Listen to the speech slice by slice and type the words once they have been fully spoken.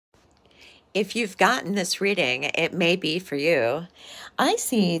If you've gotten this reading, it may be for you. I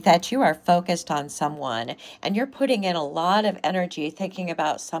see that you are focused on someone and you're putting in a lot of energy thinking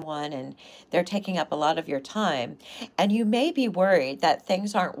about someone, and they're taking up a lot of your time. And you may be worried that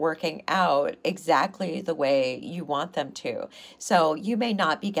things aren't working out exactly the way you want them to. So you may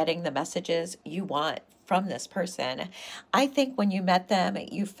not be getting the messages you want from this person. I think when you met them,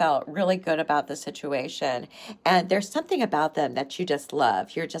 you felt really good about the situation. And there's something about them that you just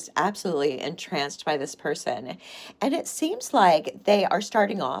love. You're just absolutely entranced by this person. And it seems like they are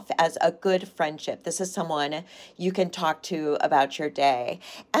starting off as a good friendship. This is someone you can talk to about your day.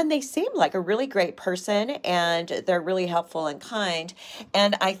 And they seem like a really great person, and they're really helpful and kind.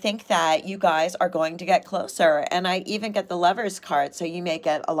 And I think that you guys are going to get closer. And I even get the Lovers card, so you may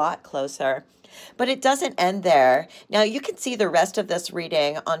get a lot closer. But it doesn't end there. Now, you can see the rest of this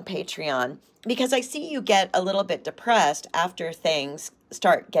reading on Patreon, because I see you get a little bit depressed after things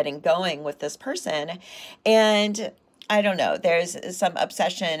start getting going with this person. And I don't know, there's some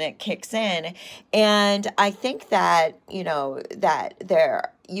obsession, it kicks in. And I think that,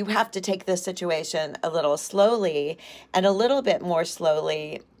 that you have to take this situation a little slowly and a little bit more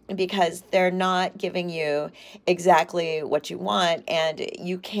slowly, because they're not giving you exactly what you want, and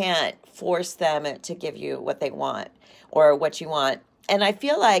you can't force them to give you what they want or what you want. And I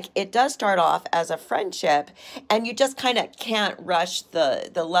feel like it does start off as a friendship, and you just kind of can't rush the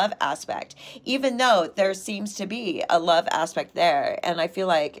love aspect, even though there seems to be a love aspect there. And I feel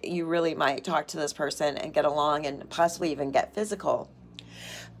like you really might talk to this person and get along and possibly even get physical.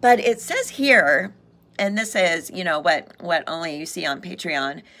 But it says here, and this is, what only you see on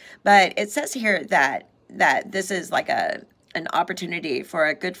Patreon, but it says here that this is like an opportunity for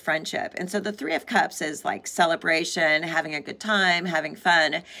a good friendship. And so the Three of Cups is like celebration, having a good time, having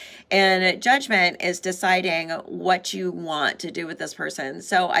fun. And Judgment is deciding what you want to do with this person.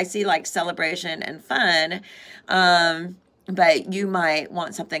 So I see like celebration and fun, but you might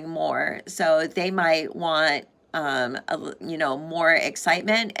want something more. So they might want more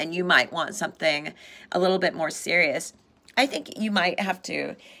excitement, and you might want something a little bit more serious. I think you might have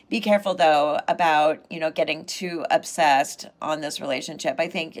to be careful, though, about, getting too obsessed on this relationship. I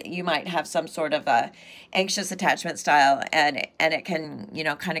think you might have some sort of a anxious attachment style, and it can,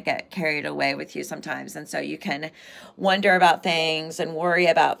 kind of get carried away with you sometimes. And so you can wonder about things and worry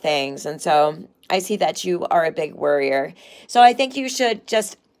about things. And so I see that you are a big worrier. So I think you should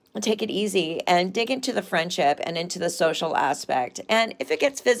just take it easy and dig into the friendship and into the social aspect. And if it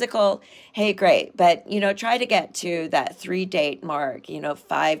gets physical, hey, great. But, try to get to that 3-date mark,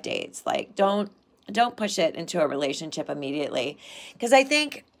 5 dates. Like, don't push it into a relationship immediately. Because I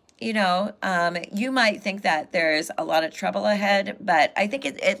think, you might think that there's a lot of trouble ahead, but I think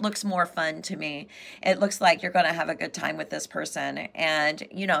it looks more fun to me. It looks like you're going to have a good time with this person, and,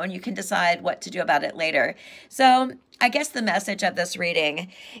 and you can decide what to do about it later. So I guess the message of this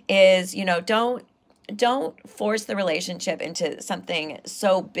reading is, don't force the relationship into something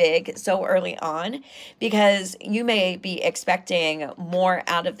so big so early on, because you may be expecting more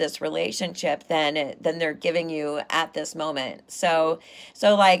out of this relationship than they're giving you at this moment. So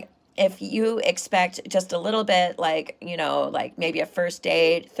like, if you expect just a little bit, like, like maybe a first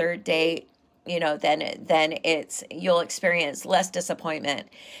date, third date, then you'll experience less disappointment.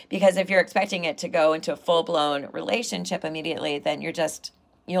 Because if you're expecting it to go into a full-blown relationship immediately, then you'll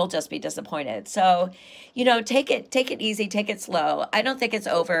just be disappointed. So, take it easy, take it slow. I don't think it's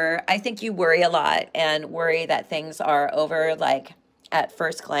over. I think you worry a lot and worry that things are over, like, at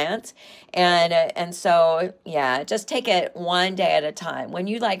first glance. And so, yeah, just take it one day at a time. When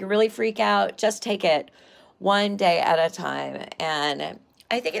you like really freak out, just take it one day at a time. And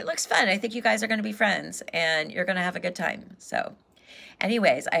I think it looks fun. I think you guys are going to be friends and you're going to have a good time. So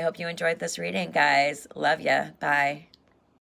anyways, I hope you enjoyed this reading, guys. Love ya. Bye.